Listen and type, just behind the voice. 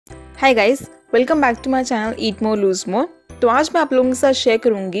Hi guys, welcome back to my channel eat more loose मोर। तो आज मैं आप लोगों के साथ शेयर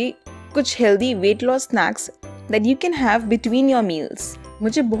करूंगी कुछ healthy weight loss snacks that you can have between your meals.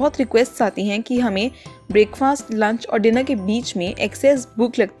 मुझे बहुत रिक्वेस्ट आती हैं कि हमें ब्रेकफास्ट, लंच और डिनर के बीच में एक्सेस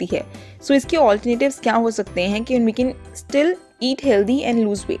भूख लगती है। सो इसके ऑल्टरनेटिव्स क्या हो सकते हैं कि we can still eat healthy and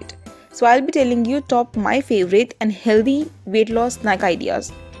lose weight. So I'll be telling you top my favorite and healthy weight loss snack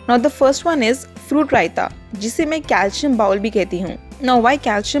ideas. Now the first one is fruit raita, जिसे मैं calcium bowl भी कहती हूँ. Now why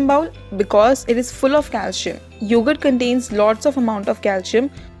calcium bowl? Because it is full of calcium. Yogurt contains lots of amount of calcium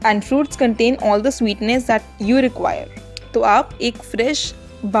and fruits contain all the sweetness that you require. तो आप एक fresh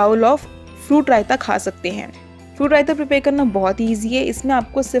bowl of fruit raita खा सकते हैं. Fruit रायता prepare करना बहुत ही easy है। इसमें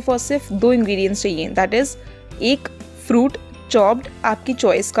आपको सिर्फ और सिर्फ 2 इंग्रेडिएंट्स चाहिए, दैट इज एक फ्रूट चॉप्ड आपकी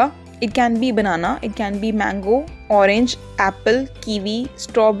चॉइस का। It can be banana, it can be mango, orange, apple, kiwi,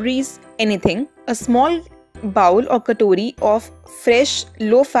 strawberries, anything. A small bowl or कटोरी of fresh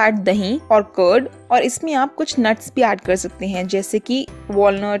low fat दही और कर्ड, और इसमें आप कुछ नट्स भी ऐड कर सकते हैं जैसे कि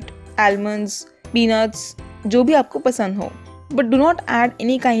वॉलनट, आलमंड्स, पीनट्स, जो भी आपको पसंद हो। But do not add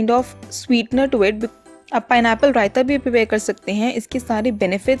any kind of sweetener to it. आप पाइनएप्पल रायता भी प्रिपेयर कर सकते हैं। इसके सारे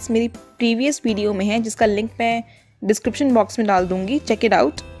बेनिफिट्स मेरी प्रीवियस वीडियो में हैं, जिसका लिंक मैं डिस्क्रिप्शन बॉक्स में डाल दूंगी। Check it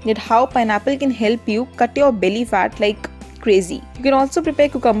out that how pineapple can help you cut your belly fat like crazy. You can also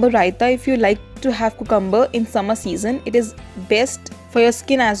prepare cucumber raita if you like to have cucumber in summer season. It is best for your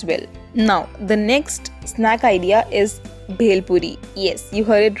skin as well. Now the next snack idea is bhel puri. Yes, you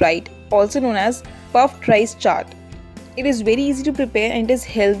heard it right, also known as puffed rice chaat. It is very easy to prepare and it is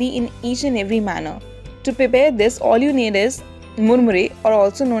healthy in each and every manner. To prepare this, all you need is murmure, or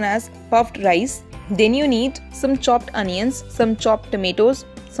also known as puffed rice. Then you need some chopped onions, some chopped tomatoes,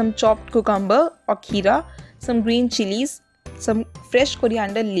 some chopped cucumber or kheera, some green chilies, some fresh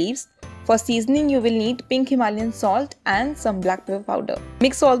coriander leaves. For seasoning, you will need pink Himalayan salt and some black pepper powder.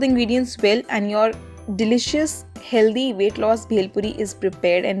 Mix all the ingredients well and your delicious, healthy weight loss bhel puri is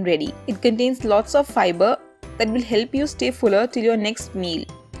prepared and ready. It contains lots of fiber that will help you stay fuller till your next meal.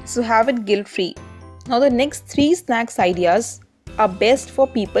 So have it guilt-free. Now the next 3 snacks ideas are best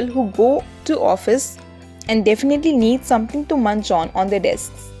for people who go to office and definitely need something to munch on their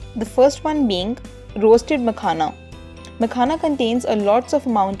desks. The first one being roasted makhana. Makhana contains a lots of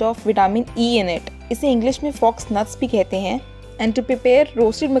amount of vitamin E in it. इसे English में fox nuts भी कहते हैं. And to prepare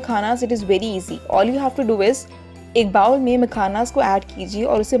roasted makhanas, it is very easy. All you have to do is एक bowl में makhanas को add कीजिए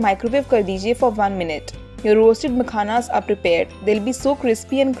और उसे माइक्रोवेव कर दीजिए for 1 minute. Your roasted makhanas are prepared. They'll be so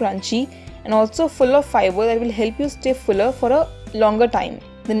crispy and crunchy and also full of fiber that will help you stay fuller for a longer time.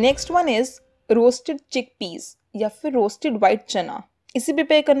 The next one is roasted chickpeas या फिर roasted white चना। इसे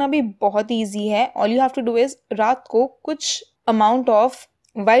prepare करना भी बहुत easy है। All you have to do is रात को कुछ अमाउंट ऑफ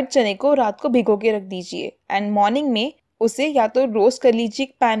वाइट चने को रात को भिगो के रख दीजिए एंड मॉर्निंग में उसे या तो रोस्ट कर लीजिए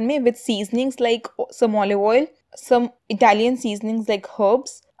पैन में with seasonings like some olive oil, some Italian seasonings like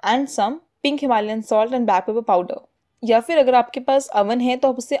herbs and some pink Himalayan salt and black pepper powder. या फिर अगर आपके पास अवन है तो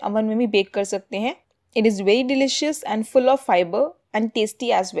आप उसे अवन में भी बेक कर सकते हैं। It is very delicious and full of fiber and tasty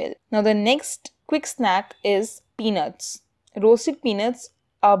as well. Now the next quick snack is peanuts. Roasted peanuts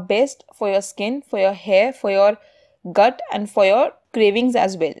are best for your skin, for your hair, for your gut and for your cravings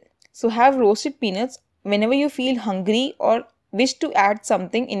as well. So have roasted peanuts whenever you feel hungry or wish to add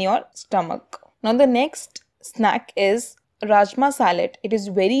something in your stomach. Now the next snack is rajma salad. It is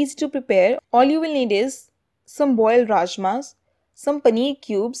very easy to prepare. All you will need is some boiled rajmas, some paneer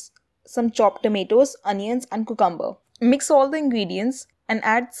cubes, some chopped tomatoes, onions and cucumber. Mix all the ingredients and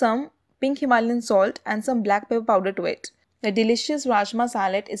add some pink Himalayan salt and some black pepper powder to it. The delicious rajma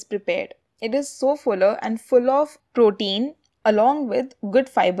salad is prepared. It is so fuller and full of protein along with good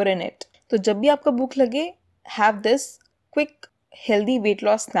fiber in it. तो जब भी आपका भूख लगे, have this quick healthy weight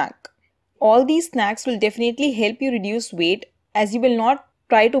loss snack. All these snacks will definitely help you reduce weight as you will not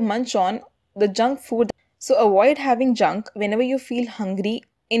try to munch on the junk food. So avoid having junk whenever you feel hungry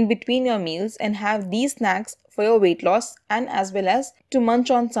in between your meals and have these snacks for your weight loss and as well as to munch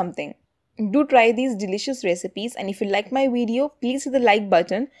on something. Do try these delicious recipes, and if you like my video, please hit the like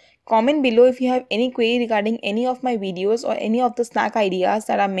button. Comment below if you have any query regarding any of my videos or any of the snack ideas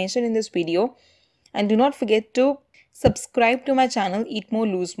that are mentioned in this video. And do not forget to subscribe to my channel Eat More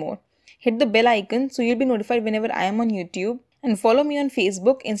Lose More. Hit the bell icon so you'll be notified whenever I am on YouTube. And follow me on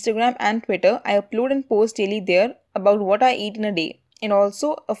Facebook, Instagram and Twitter. I upload and post daily there about what I eat in a day, and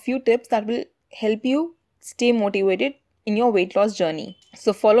also a few tips that will help you stay motivated in your weight loss journey.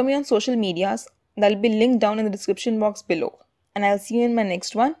 So follow me on social medias. That'll be linked down in the description box below. And I'll see you in my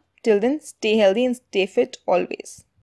next one. Till then, stay healthy and stay fit always.